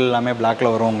 ஃப்ரண்ட் கிரில் எல்லாமே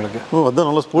பிளாக்ல வரும் உங்களுக்கு. அதான்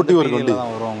நல்லா ஸ்போர்ட்டிவாக இருக்கு வண்டி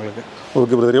தான் வரும் உங்களுக்கு.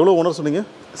 ஓகே பிரதர், எவ்வளோ ஓனர் சொன்னீங்க?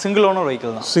 சிங்கிள் ஓனர்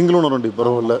வெஹிக்கிள் தான். சிங்கிள் ஓனர் வண்டி,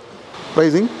 பரவாயில்ல.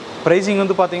 ப்ரைஸிங்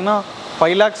வந்து பார்த்தீங்கன்னா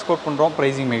 5 lakhs கோட் பண்ணுறோம்.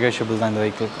 ப்ரைஸிங் நெகோஷியபிள் தான் இந்த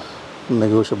வெஹிக்கிளுக்கு.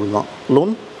 நெகோஷியபிள் தான்.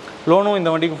 லோனும் இந்த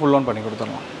வண்டிக்கு ஃபுல் லோன் பண்ணி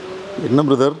கொடுத்துடலாம். என்ன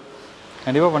பிரதர்?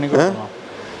 கண்டிப்பாக பண்ணி கொடுத்துடலாம்.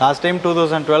 லாஸ்ட் டைம்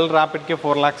 2012 ரேபிட்கே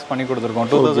 4 lakhs பண்ணி கொடுத்துருக்கோம்.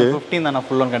 2015 தான்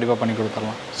ஃபுல் லோன் கண்டிப்பாக பண்ணி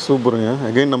கொடுத்துடலாம். சூப்பருங்க.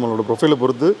 அகைன் நம்மளோட ப்ரொஃபைலை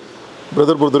பொறுத்து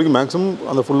பிரதர் பொறுத்த வரைக்கும் மேக்ஸிமம்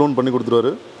அந்த ஃபுல் லோன் பண்ணி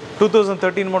கொடுத்துருவாரு.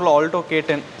 2013 model Alto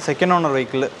K10 second owner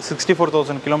vehicle,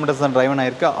 64,000 kilometres தான் டிரைவன்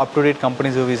ஆயிருக்கு. Up to date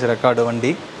company service record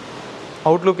வண்டி.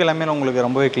 அவுட்லுக் எல்லாமே உங்களுக்கு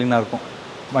ரொம்பவே க்ளீனாக இருக்கும்.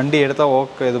 வண்டி எடுத்தால்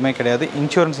ஒர்க் எதுவுமே கிடையாது.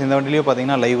 இன்சூரன்ஸ் இந்த வண்டிலையும்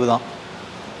பார்த்தீங்கன்னா லைவ் தான்.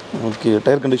 ஓகே.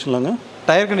 டயர் கண்டிஷன்லாங்க?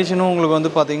 டயர் கண்டிஷனும் உங்களுக்கு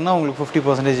வந்து பார்த்தீங்கன்னா உங்களுக்கு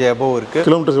 50% எபோவ் இருக்குது.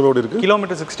 கிலோமீட்டர்ஸ் எவ்வளோ இருக்குது?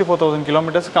 Kilometre 64,000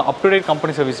 கிலோமீட்டர்ஸ்க்கு up to date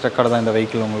company service record தான் இந்த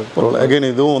வெஹிக்கிள் உங்களுக்கு. பரவாயில்ல. அகைன்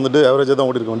இதுவும் வந்துட்டு ஆவரேஜாக தான்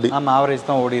ஓடி இருக்கு வண்டி. ஆமாம், ஆவரேஜ்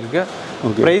தான் ஓடி இருக்கு.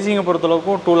 ப்ரைஸிங்கை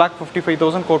பொறுத்தளவுக்கு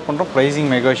 2,55,000 கோட் பண்ணுறோம். Pricing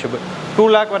negotiable. 2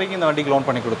 lakh வரைக்கும் இந்த வண்டிக்கு லோன்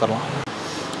பண்ணி கொடுத்துடலாம்.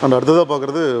 அண்ட் அடுத்ததாக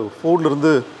பார்க்குறது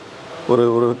ஃபோர்ட்லேருந்து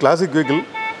ஒரு கிளாசிக் வெஹிக்கிள்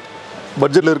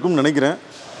பட்ஜெட்டில் இருக்கும்னு நினைக்கிறேன்.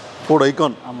 Fort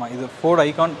icon. ஆமாம், இது fort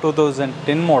icon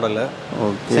 2010 model.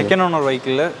 Okay. Second owner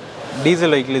vehicle,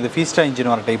 diesel vehicle. இது ஃபீஸ்டா இன்ஜின்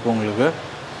வர டைப் உங்களுக்கு.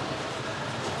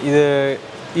 இது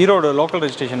ஈரோடு லோக்கல்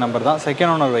ரெஜிஸ்ட்ரேஷன் நம்பர் தான்.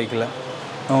 செகண்ட் ஓனர் வெஹிக்கிள்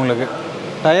உங்களுக்கு.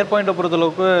 டயர் பாயிண்ட்டை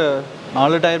பொறுத்தளவுக்கு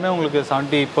 4 டயருமே உங்களுக்கு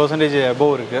 70%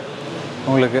 எபோவ் இருக்குது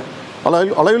உங்களுக்கு.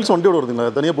 அலைவீல்ஸ் வண்டியோட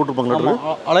வருதுங்களா? தனியாக போட்டுருப்பாங்களா?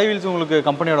 அலைவீல்ஸ் உங்களுக்கு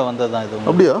கம்பெனியோட வந்தது தான் இது.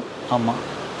 அப்படியா? ஆமாம்.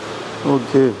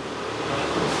 ஓகே,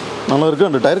 நல்லா இருக்குது.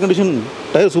 அந்த டயர் கண்டிஷன்,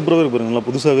 டயர் சூப்பராகவே இருக்கு பாருங்க, நல்லா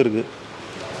புதுசாகவே இருக்குது.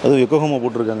 அதுவும் எக்கோஹோமா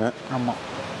போட்டிருக்காங்க. ஆமாம்.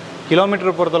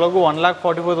 கிலோமீட்டர் பொறுத்தளவுக்கு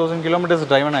 1,44,000 கிலோமீட்டர்ஸ்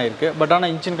டிரைவன் ஆகிருக்கு. பட்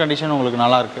ஆனால் இன்ஜின் கண்டிஷன் உங்களுக்கு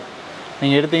நல்லாயிருக்கு.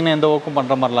 நீங்கள் எடுத்திங்கன்னா எந்த ஒர்க்கும்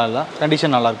பண்ணுற மாதிரிலாம் இல்லை.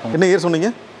 கண்டிஷன் நல்லாயிருக்கும். என்ன இயர் சொன்னீங்க?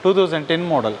 2010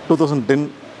 மாடல். 2010.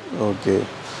 ஓகே.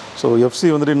 ஸோ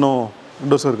எஃப்சி வந்துட்டு இன்னும்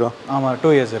விண்டோஸ் இருக்கா? ஆமாம்,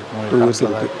 2 years இருக்குது. 2 years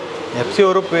இருக்குது. எஃப்சி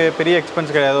ஒரு பெரிய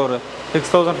எக்ஸ்பென்ஸ் கிடையாது. ஒரு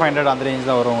 6,500 அந்த ரேஞ்ச்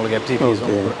தான் வரும் உங்களுக்கு எஃப்சி ஃபீஸ்.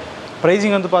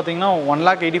 ப்ரைஸிங் வந்து பார்த்தீங்கன்னா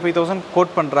 1,85,000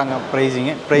 கோட் பண்ணுறாங்க.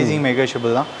 ப்ரைஸிங்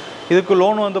நெகோஷியபிள் தான். இதுக்கு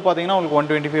லோன் வந்து பார்த்தீங்கன்னா உங்களுக்கு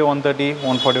 125, 130,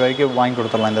 140 வரைக்கும் வாங்கி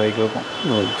கொடுத்துடலாம் இந்த வெஹிக்கிளுக்கும்.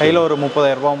 கையில் ஒரு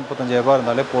 30,000 35,000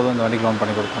 இருந்தாலே போதும் இந்த வண்டிக்கு லோன்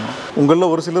பண்ணி கொடுக்கணும். உங்களில்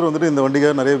ஒரு சிலர் வந்துட்டு இந்த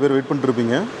வண்டிக்காக நிறைய பேர் வெயிட்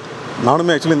பண்ணிட்டுருப்பீங்க.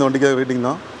 நானுமே ஆக்சுவலி இந்த வண்டிக்காக வெயிட்டிங்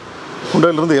தான்.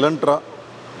 ஹுண்டாயிலிருந்து எலன்ட்ரா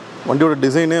வண்டியோட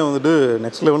டிசைனே வந்துட்டு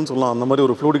நெக்ஸ்ட் லெவல்னு சொல்லலாம். அந்த மாதிரி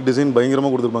ஒரு ஃப்ளூடிக் டிசைன்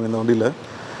பயங்கரமாக கொடுத்துருப்பாங்க இந்த வண்டியில்.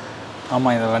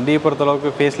 ஆமாம், இந்த வண்டியை பொறுத்தளவுக்கு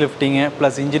face lifting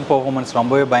plus engine performance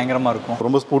ரொம்பவே பயங்கரமாக இருக்கும்.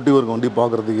 ரொம்ப ஸ்போர்ட்டிவாக இருக்கும் வண்டி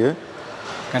பார்க்குறதுக்கு.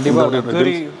 கண்டிப்பாக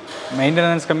லக்ஸுரி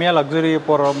மெயின்டெனன்ஸ் கம்மியாக லக்ஸுரி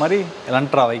போகிற மாதிரி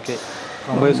எலன்ட்ரா வைக்கு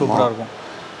ரொம்பவே சூப்பராக இருக்கும்.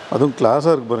 அதுவும்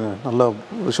கிளாஸாக இருக்குது பாருங்கள். நல்லா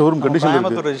ஷோரூம் கண்டிஷன்.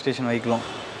 கோயம்புத்தூர் ரெஜிஸ்ட்ரேஷன் வெஹிக்கிளும்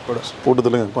கூட போட்டு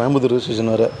தருங்க. கோயம்புத்தூர்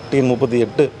ரெஜிஸ்ட்ரேஷன் வேறு.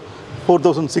 TN38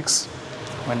 4006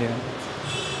 வண்டி.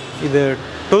 இது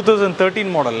 2013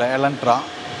 மாடலில் எலன்ட்ரா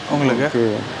உங்களுக்கு.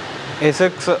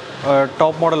 SX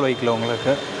டாப் மாடல் வெஹிக்கிள்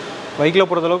உங்களுக்கு. வெஹிக்கிளை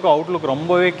பொறுத்தளவுக்கு அவுட்லுக்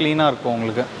ரொம்பவே க்ளீனாக இருக்கும்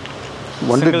உங்களுக்கு.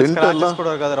 வண்டி டென்ட் எல்லாம் கூட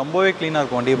இருக்காது, ரொம்பவே க்ளீனாக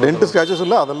இருக்கும் வண்டி. டென்ட் ஸ்க்ராச்சஸ்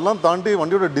இல்லை, அதெல்லாம் தாண்டி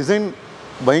வண்டியோட டிசைன்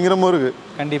பயங்கரமாக இருக்குது.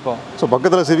 கண்டிப்பாக. ஸோ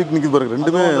பக்கத்தில் சிவிக் நிற்கிது பாருங்க.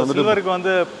 ரெண்டுமே சில்வருக்கு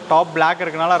வந்து டாப் பிளாக்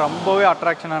இருக்கனால ரொம்பவே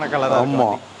அட்ராக்ஷனான கலர்.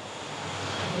 ஆமாம்,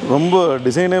 ரொம்ப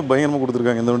டிசைனே பயங்கரமாக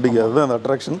கொடுத்துருக்காங்க இந்த வண்டிக்கு. அதுதான் அந்த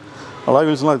அட்ராக்ஷன். அலாய்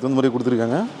வீல்ஸ்லாம் அதுக்கு தகுந்த மாதிரி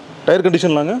கொடுத்துருக்காங்க. டயர்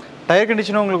கண்டிஷன்லாங்க? டயர்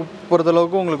கண்டிஷனும் உங்களுக்கு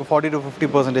பொறுத்தளவுக்கு உங்களுக்கு 40 to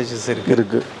 50%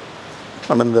 இருக்குது.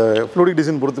 ஆனால் இந்த ஃப்ளூடிக்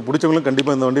டிசைன் பிடிச்சவங்களும்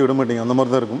கண்டிப்பாக இந்த வண்டி விட மாட்டீங்க. அந்த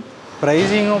மாதிரி தான் இருக்கும்.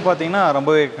 ப்ரைஸிங்கும் பார்த்தீங்கன்னா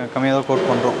ரொம்பவே கம்மியாக தான் கோட்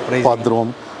பண்ணுறோம். ப்ரைஸ்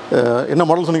பார்த்துருவோம். என்ன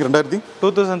மாடல் சொன்னீங்க?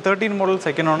 2013 model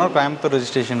second owner Coimbatore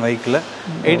registration vehicle.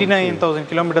 89,000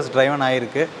 kilometres driven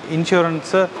ஆகிருக்கு.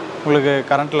 இன்சூரன்ஸு உங்களுக்கு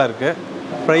கரண்ட்டில் இருக்குது.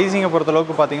 ப்ரைஸிங்கை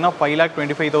பொறுத்தளவுக்கு பார்த்தீங்கன்னா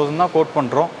 5,25,000 தான் கோட்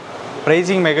பண்ணுறோம்.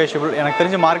 Pricing negotiable. எனக்கு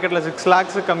தெரிஞ்ச மார்க்கெட்டில் 6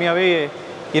 lakhs கம்மியாகவே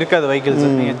இருக்காது வெஹிக்கிள்ஸ்.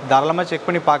 நீங்கள் தாராளமாக செக்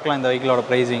பண்ணி பார்க்கலாம் இந்த வெஹிக்கிளோட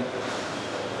ப்ரைஸிங்.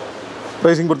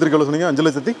 ப்ரைஸிங் பொறுத்திருக்கு எவ்வளோ சொன்னீங்க?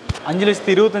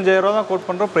 5,25,000 தான் கோட்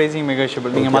பண்ணுறோம். Pricing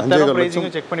negotiable. நீங்கள் மற்ற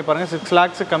ப்ரைஸிங்கும் செக் பண்ணி பாருங்கள். 6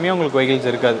 lakhs கம்மியாக உங்களுக்கு வெஹிக்கிள்ஸ்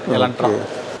இருக்காது எலன்ட்ரா.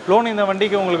 லோன் இந்த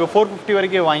வண்டிக்கு உங்களுக்கு 450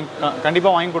 வரைக்கும்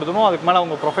கண்டிப்பாக வாங்கி கொடுத்துருவோம். அதுக்கு மேலே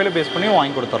அவங்க ப்ரொஃபைலை பேஸ் பண்ணி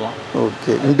வாங்கி கொடுத்துடலாம்.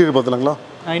 ஓகே. இன்டீரியர் பார்த்துலாங்களா?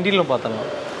 இன்டீரியரும் பார்த்துடலாம்.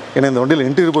 ஏன்னா இந்த வண்டியில்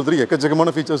இன்டீரியர் பொறுத்தவரைக்கும்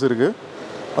எக்கச்சக்கமான ஃபீச்சர்ஸ் இருக்குது.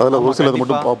 அதில் ஒரு சிலது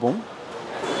மட்டும் பார்ப்போம்.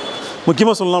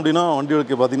 முக்கியமாக சொல்லலாம் அப்படின்னா வண்டியோட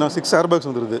பார்த்தீங்கன்னா 6 airbags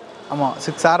வந்துடுது. ஆமாம்,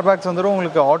 6 airbags வந்துடும்.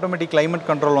 உங்களுக்கு ஆட்டோமேட்டிக் கிளைமேட்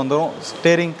கண்ட்ரோல் வந்துடும்.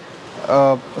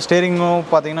 ஸ்டேரிங்கும்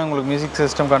பார்த்தீங்கன்னா உங்களுக்கு music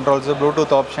system controls,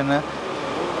 Bluetooth option,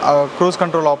 cruise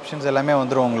control options எல்லாமே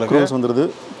வந்துடும் உங்களுக்கு. க்ரூஸ் வந்துடுது.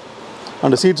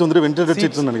 அண்ட் சீட்ஸ் வந்துட்டு வென்டிலேட்டர்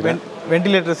சீட்ஸ் நினைக்கிறேன்.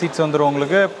 வென்டிலேட்டர் சீட்ஸ் வந்துடும்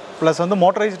உங்களுக்கு. ப்ளஸ் வந்து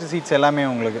மோட்டரைஸ்டு சீட்ஸ் எல்லாமே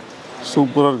உங்களுக்கு.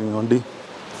 சூப்பராக இருக்குங்க வண்டி.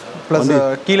 ப்ளஸ்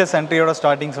கீழே சென்ட்ரியோட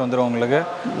ஸ்டார்டிங்ஸ் வந்துடும் உங்களுக்கு.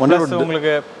 ப்ளஸ்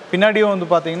உங்களுக்கு பின்னாடியும் வந்து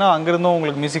பார்த்தீங்கன்னா அங்கேருந்தும்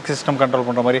உங்களுக்கு மியூசிக் சிஸ்டம் கண்ட்ரோல்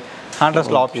பண்ணுற மாதிரி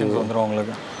ஹேண்ட்ரெஸ்டில் ஆப்ஷன்ஸ் வந்துடும்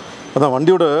உங்களுக்கு. அதான்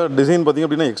வண்டியோட டிசைன் பார்த்தீங்க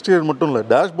அப்படின்னா எக்ஸ்டீரியர் மட்டும் இல்லை,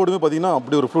 டேஷ்போர்டுமே பார்த்தீங்கன்னா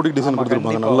அப்படி ஒரு ஃப்ளூடிக் டிசைன்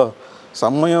கொடுத்துருப்பாங்க. நல்லா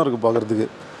செம்மையாக இருக்குது பார்க்குறதுக்கு.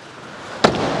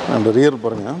 அண்ட் ரியர்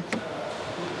பாருங்கள்.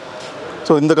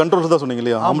 ஸோ இந்த கண்ட்ரோல்ஸ் தான் சொன்னீங்க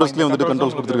இல்லையா? ஆம்ரெஸ்ட்லேயே வந்துட்டு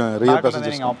கண்ட்ரோல்ஸ் கொடுத்துருக்காங்க. ரியர்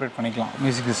பேசஞ்சர்ஸ் நீங்கள் ஆப்ரேட் பண்ணிக்கலாம்.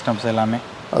 மியூசிக் சிஸ்டம்ஸ் எல்லாமே.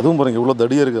 அதுவும் பாருங்கள் இவ்வளோ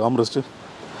தடியாக இருக்குது ஆம்ரெஸ்ட்டு.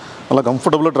 நல்லா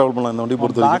கம்ஃபர்டபுளாக ட்ராவல் பண்ணலாம் இந்த வண்டி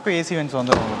பொறுத்த வரைக்கும். பேக் ஏசி வென்ட்ஸ்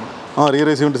வந்துடும்.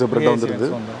 ரியர் ஏசி வென்ட் செப்பரேட்டாக வந்துருது.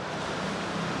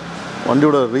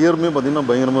 வண்டியோட ரியருமே பார்த்திங்கன்னா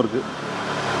பயங்கரமாக இருக்குது.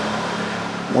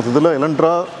 மொத்தத்தில்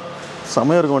எலன்ட்ரா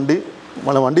செமையாக இருக்கும் வண்டி.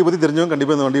 வண்டியை பற்றி தெரிஞ்சவங்க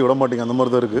கண்டிப்பாக இந்த வண்டி விட மாட்டீங்க, அந்த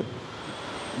மாதிரி தான் இருக்குது.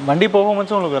 வண்டி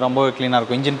பர்ஃபார்மன்ஸும் உங்களுக்கு ரொம்பவே க்ளீனாக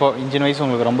இருக்கும். இன்ஜின் வைஸ்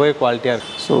உங்களுக்கு ரொம்பவே குவாலிட்டியாக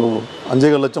இருக்குது. ஸோ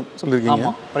 5.5 லட்சம்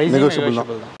சொல்லியிருக்கீங்க. நெகோஷியபிள் தான்.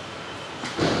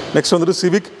 நெக்ஸ்ட் வந்துட்டு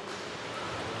சிவிக்.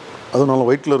 அதுவும் நல்லா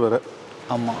ஒயிட் கலர் வேறு.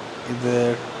 ஆமாம், இது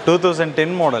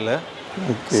 2010 model.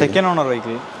 Second owner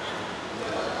vehicle.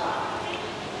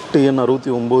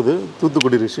 TN69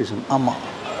 Thoothukudi registration. ஆமாம்,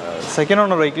 second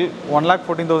owner vehicle.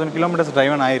 1,14,000 kilometres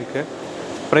driven ஆயிருக்கு.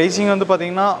 ப்ரைஸிங் வந்து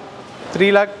பார்த்தீங்கன்னா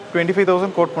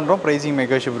 3,25,000 கோட் பண்ணுறோம். ப்ரைஸிங்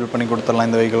நெகோஷியபிள் பண்ணி கொடுத்துடலாம்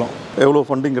இந்த வெஹிக்கிளும். எவ்வளோ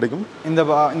ஃபண்டிங் கிடைக்கும்? இந்த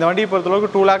வண்டியை பொறுத்தளவுக்கு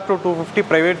 2,00,000 to 250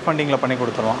 ப்ரைவேட் ஃபண்டிங்கில் பண்ணி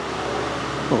கொடுத்துடலாம்.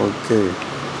 ஓகே.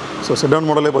 ஸோ செடான்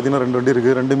மாடலே பார்த்தீங்கன்னா 2 வண்டி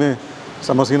இருக்குது. ரெண்டுமே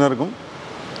செம்ம சீனாக இருக்கும்.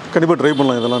 கண்டிப்பாக ட்ரை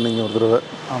பண்ணலாம் இதெல்லாம் நீங்கள் ஒரு தடவை.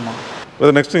 ஆமாம்.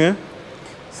 அது நெக்ஸ்ட்டுங்க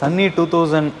Sunny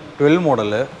 2012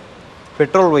 model.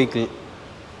 Petrol vehicle.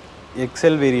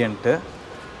 XL variant.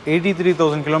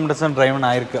 83,000 kilometres தான் ட்ரைவன்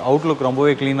ஆயிருக்கு. அவுட்லுக்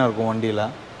ரொம்பவே க்ளீனாக இருக்கும் வண்டியில்.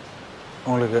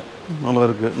 உங்களுக்கு நல்லா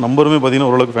இருக்குது. நம்பருமே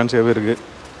பார்த்தீங்கன்னா ஓரளவுக்கு ஃபேன்சியாகவே இருக்குது.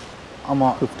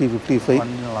 ஆமாம், 50-55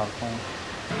 வண்டி நல்லாயிருக்கும்.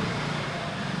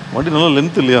 வண்டி நல்லா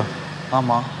லென்த் இல்லையா?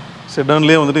 ஆமாம்.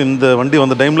 செடான்லேயே வந்துட்டு இந்த வண்டி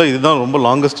வந்த டைமில் இதுதான் ரொம்ப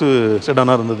லாங்கஸ்ட்டு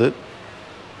செடானாக இருந்தது.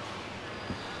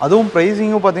 அதுவும்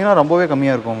ப்ரைஸிங்கும் பார்த்தீங்கன்னா ரொம்பவே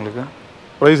கம்மியாக இருக்கும் உங்களுக்கு.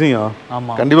 ப்ரைஸிங்கா?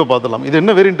 ஆமாம், கண்டிப்பாக பார்த்துடலாம். இது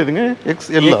என்ன வேரியன்ட் இதுங்க?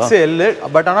 XL.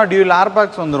 பட் ஆனால் டியூல் ஏர்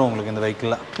பேக்ஸ் வந்துடும் உங்களுக்கு இந்த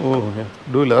வெஹிக்கிளில். ஓகே,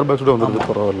 டியூல் ஏர் பேக்ஸ் கூட வந்துருக்கு.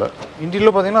 பரவாயில்ல.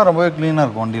 இன்டீரியர் பார்த்தீங்கன்னா ரொம்பவே க்ளீனாக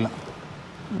இருக்கும் வண்டியில்.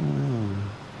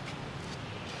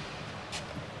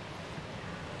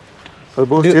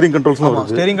 அதுபோக ஸ்டீரிங் கண்ட்ரோல்ஸ்லாம்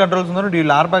இருக்குது. ஸ்டீரிங் கண்ட்ரோல்ஸ் வந்துடும்.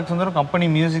 டியூல் ஏர் பேக்ஸ் வந்துடும். கம்பெனி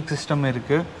மியூசிக் சிஸ்டம்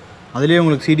இருக்குது. அதுலேயே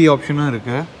உங்களுக்கு CD ஆப்ஷனும்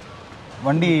இருக்குது.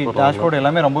 வண்டி டேஷ்போர்ட்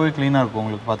எல்லாமே ரொம்பவே க்ளீனாக இருக்கும்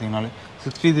உங்களுக்கு. பார்த்தீங்கன்னாலே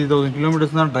 63,000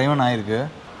 கிலோமீட்டர்ஸ் தான் ட்ரைவன் ஆயிருக்கு.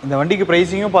 இந்த வண்டிக்கு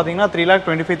ப்ரைஸிங்கும் பார்த்தீங்கன்னா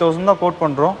 3,25,000 தான் கோட்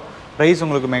பண்ணுறோம். ப்ரைஸ்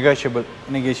உங்களுக்கு மெகாஷியபிள்.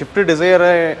 இன்றைக்கி ஷிஃப்ட் டிசையர்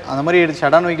அந்த மாதிரி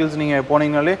செடான் வெஹிக்கிள்ஸ் நீங்கள்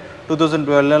போனீங்கனாலே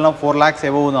 2012 4 lakhs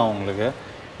எபோவ் தான் உங்களுக்கு.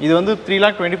 இது வந்து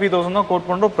 3,25,000 தான் கோட்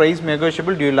பண்ணுறோம். Price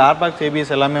மெகாஷியபிள். Dual air bags, ABS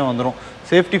எல்லாமே வந்துடும்.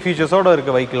 சேஃப்டி ஃபீச்சர்ஸோட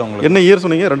இருக்க வெஹிக்கிள் உங்களுக்கு. என்ன இயர்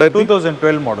சொன்னீங்க?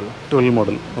 2012 model. 12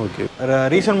 model. Okay.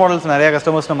 Recent models நிறைய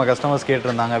கஸ்டமர்ஸ்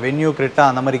கேட்டிருந்தாங்க. வென்யூ, கிரிட்டா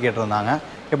அந்த மாதிரி கேட்டிருந்தாங்க.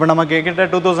 இப்போ நம்ம கேட்கிட்ட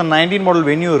 2019 மாடல்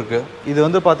வென்யூ இருக்குது. இது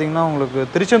வந்து பார்த்தீங்கன்னா உங்களுக்கு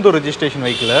Tiruchendur registration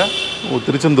vehicle.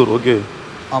 Tiruchendur. Okay.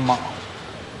 ஆமாம்.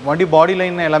 வண்டி பாடி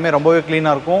லைன் எல்லாமே ரொம்பவே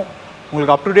க்ளீனாக இருக்கும்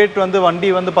உங்களுக்கு. அப் டு டேட் வந்து வண்டி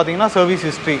வந்து பார்த்தீங்கன்னா service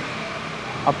history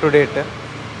up to date.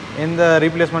 எந்த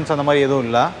ரீப்ளேஸ்மெண்ட்ஸ் அந்த மாதிரி எதுவும்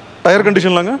இல்லை. டயர்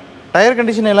கண்டிஷன்லாங்க? டயர்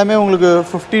கண்டிஷன் எல்லாமே உங்களுக்கு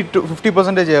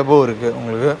 50% எபோவ் இருக்குது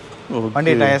உங்களுக்கு.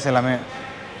 வண்டி டயர்ஸ் எல்லாமே.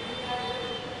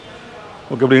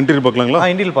 ஓகே. அப்படி இன்டீரியர் பார்க்கலாங்களா?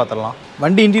 இன்டீரியர் பார்த்துடலாம்.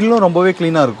 வண்டி இன்டீரியரும் ரொம்பவே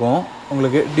க்ளீனாக இருக்கும்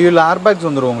உங்களுக்கு. டியூல் ஏர் பேக்ஸ்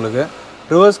வந்துடும் உங்களுக்கு.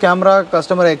 ரிவர்ஸ் கேமரா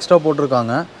கஸ்டமர் எக்ஸ்ட்ரா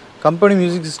போட்டிருக்காங்க. கம்பெனி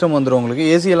மியூசிக் சிஸ்டம் வந்துடும் உங்களுக்கு.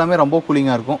 ஏசி எல்லாமே ரொம்ப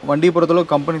கூலிங்காக இருக்கும். வண்டி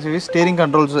பொறுத்தளவு company service. Steering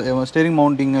controls, steering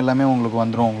mounting எல்லாமே உங்களுக்கு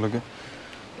வந்துடும் உங்களுக்கு.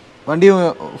 வண்டி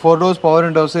 4 doors power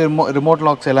Windows, remote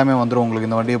lakhs எல்லாமே வந்துடும் உங்களுக்கு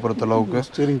இந்த வண்டியை பொறுத்தளவுக்கு.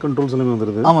 ஸ்டேரிங் கண்ட்ரோல்ஸ் எல்லாமே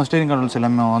வந்துடுது. ஆமாம், ஸ்டேரிங் கண்ட்ரோல்ஸ்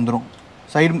எல்லாமே வந்துடும்.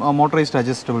 சைடு மோட்டரைஸ்ட்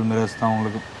அட்ஜஸ்டபிள் மிரர்ஸ் தான்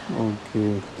உங்களுக்கு. ஓகே.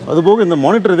 அதுபோக இந்த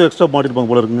மானிட்டர் எதுவும் எக்ஸ்ட்ரா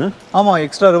மாட்டிருப்பாங்க போல இருக்குங்க. ஆமாம்,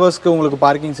 எக்ஸ்ட்ரா ரிவர்ஸ்க்கு உங்களுக்கு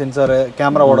பார்க்கிங் சென்சார்,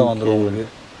 கேமராவோட வந்துடும் உங்களுக்கு.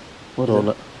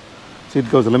 பரவாயில்ல.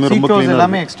 சீட் கவர்ஸ் எல்லாமே ரொம்ப க்ளீனாக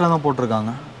எல்லாமே எக்ஸ்ட்ரா தான்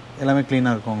போட்டிருக்காங்க. எல்லாமே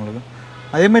க்ளீனாக இருக்கும் உங்களுக்கு.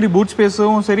 அதேமாதிரி பூட்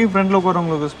ஸ்பேஸும் சரி, ஃப்ரண்ட்டில்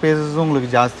உட்காரவங்களுக்கு ஸ்பேஸஸும் உங்களுக்கு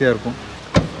ஜாஸ்தியாக இருக்கும்.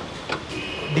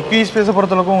 டிக்கி ஸ்பேஸை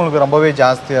பொறுத்தளவுக்கு உங்களுக்கு ரொம்பவே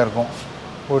ஜாஸ்தியாக இருக்கும்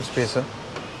பூட் ஸ்பேஸு.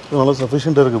 நல்லா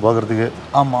சஃபிஷியண்ட்டாக இருக்குது பார்க்குறதுக்கு.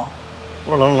 ஆமாம்,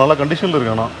 நல்லா கண்டிஷனில்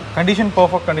இருக்கு. ஆனால் கண்டிஷன்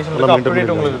பர்ஃபெக்ட் கண்டிஷன் இருக்குது. அப் டு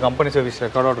டேட் உங்களுக்கு கம்பெனி சர்வீஸ்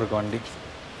ரெக்கார்டோட இருக்குது வண்டி.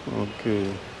 ஓகே.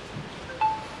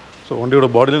 ஸோ வண்டியோட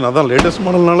பாடியில் அதான் லேட்டஸ்ட்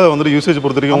மாடல்னால வந்துட்டு யூசேஜ்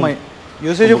பொறுத்த வரைக்கும். ஆமாம்,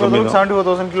 யூசேஜ் பொறுத்தவரைக்கும்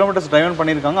 74,000 கிலோமீட்டர்ஸ் ட்ரைவ்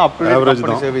பண்ணியிருக்காங்க. Up to date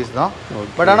company service தான்.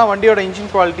 பட் ஆனால் வண்டியோட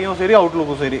இன்ஜின் குவாலிட்டியும் சரி,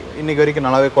 அவுட்லுக்கும் சரி, இன்றைக்கி வரைக்கும்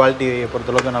நல்லாவே குவாலிட்டியை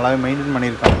பொறுத்தளவுக்கு நல்லாவே மெயின்டைன்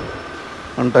பண்ணியிருக்காங்க.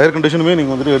 அண்ட் டயர் கண்டிஷனுமே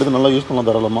நீங்கள் வந்துட்டு எடுத்து நல்லா யூஸ் பண்ணலாம்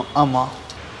தாராளமாக. ஆமாம்.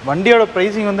 வண்டியோட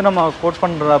ப்ரைஸிங் வந்து நம்ம கோட்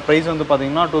பண்ணுற ப்ரைஸ் வந்து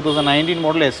பார்த்தீங்கன்னா 2019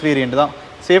 மாடல் S வேரியண்ட் தான்.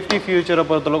 சேஃப்டி ஃபியூச்சரை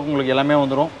பொறுத்தளவுக்கு உங்களுக்கு எல்லாமே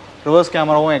வந்துடும். ரிவர்ஸ்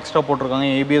கேமராவும் எக்ஸ்ட்ரா போட்டிருக்காங்க.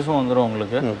 ABSும் வந்துடும்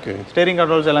உங்களுக்கு. ஓகே. ஸ்டேரிங்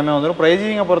கண்ட்ரோல்ஸ் எல்லாமே வந்துடும்.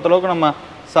 ப்ரைஸிங்கை பொறுத்தளவுக்கு நம்ம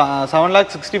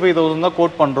 7,65,000 தான்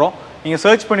கோட் பண்ணுறோம். நீங்கள்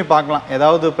சர்ச் பண்ணி பார்க்கலாம்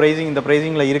ஏதாவது ப்ரைஸிங் இந்த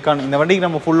ப்ரைஸிங்கில் இருக்கான்னு. இந்த வண்டிக்கு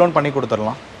நம்ம ஃபுல் லோன் பண்ணி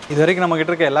கொடுத்துடலாம். இது வரைக்கும் நம்ம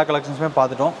கிட்ட இருக்க எல்லா கலெக்ஷன்ஸுமே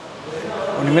பார்த்துட்டோம்.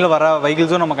 இனிமேல் வர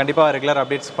வெஹிக்கிள்ஸும் நம்ம கண்டிப்பாக ரெகுலர்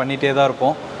அப்டேட்ஸ் பண்ணிகிட்டே தான்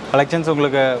இருப்போம். கலெக்ஷன்ஸ்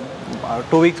உங்களுக்கு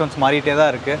 2 weeks ஒன்ஸ் மாறிட்டே தான்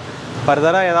இருக்குது.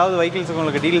 ஃபர்தராக ஏதாவது வெஹிக்கிள்ஸுக்கு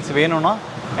உங்களுக்கு டீல்ஸ் வேணும்னா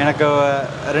எனக்கு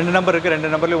 2 நம்பர் இருக்குது.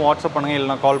 2 நம்பர்லேயும் வாட்ஸ்அப் பண்ணுங்கள்,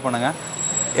 இல்லைனா கால் பண்ணுங்கள்.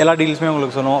 எல்லா டீல்ஸுமே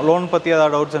உங்களுக்கு சொல்லுவோம். லோன் பற்றி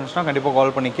ஏதாவது டவுட்ஸ் இருந்துச்சுன்னா கண்டிப்பாக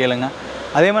கால் பண்ணி கேளுங்க.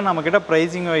 அதே மாதிரி நம்மக்கிட்ட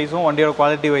ப்ரைஸிங் வைஸும் வண்டியோட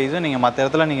குவாலிட்டி வைஸும் நீங்கள் மற்ற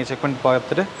இடத்துல நீங்கள் செக் பண்ணி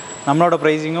பார்த்துட்டு நம்மளோட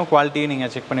ப்ரைஸிங்கும் குவாலிட்டியும்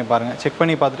நீங்கள் செக் பண்ணி பாருங்கள். செக்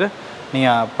பண்ணி பார்த்துட்டு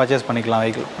நீங்கள் பர்ச்சேஸ் பண்ணிக்கலாம்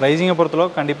வெஹிக்கிள். ப்ரைஸிங்கை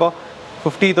பொறுத்தளவு கண்டிப்பாக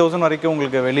 50,000 வரைக்கும்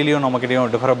உங்களுக்கு வெளியிலையும்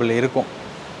நம்மக்கிட்டையும் டிஃபரபிள் இருக்கும்.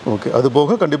 ஓகே, அது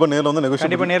போக கண்டிப்பாக நேரில் வந்து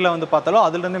கண்டிப்பாக நேரில் வந்து பார்த்தாலும்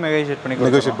அதுலேருந்து நெகோஷியேட்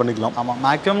பண்ணிக்கலாம். ஆமாம்,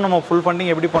 மேக்ஸிமம் நம்ம ஃபுல்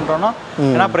ஃபண்டிங் எப்படி பண்ணுறோன்னா,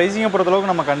 ஏன்னா ப்ரைஸிங்கை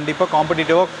பொறுத்தளவுக்கு நம்ம கண்டிப்பாக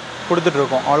காம்படிட்டிவாக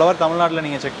கொடுத்துட்ருக்கோம். அவ்வளோவா தமிழ்நாட்டில்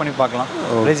நீங்கள் செக் பண்ணி பார்க்கலாம்.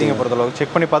 ப்ரைஸிங்கை பொறுத்தளவுக்கு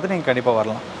செக் பண்ணி பார்த்து நீங்கள் கண்டிப்பாக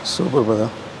வரலாம். Super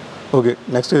brother. ஓகே,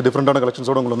 நெக்ஸ்ட் டிஃப்ரெண்ட்டான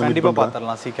கலெக்ஷன்ஸோட உங்களுக்கு வந்து கண்டிப்பாக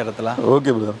பார்த்துடலாம் சீக்கிரத்தில்.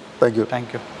 Okay brother,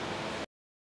 thank you.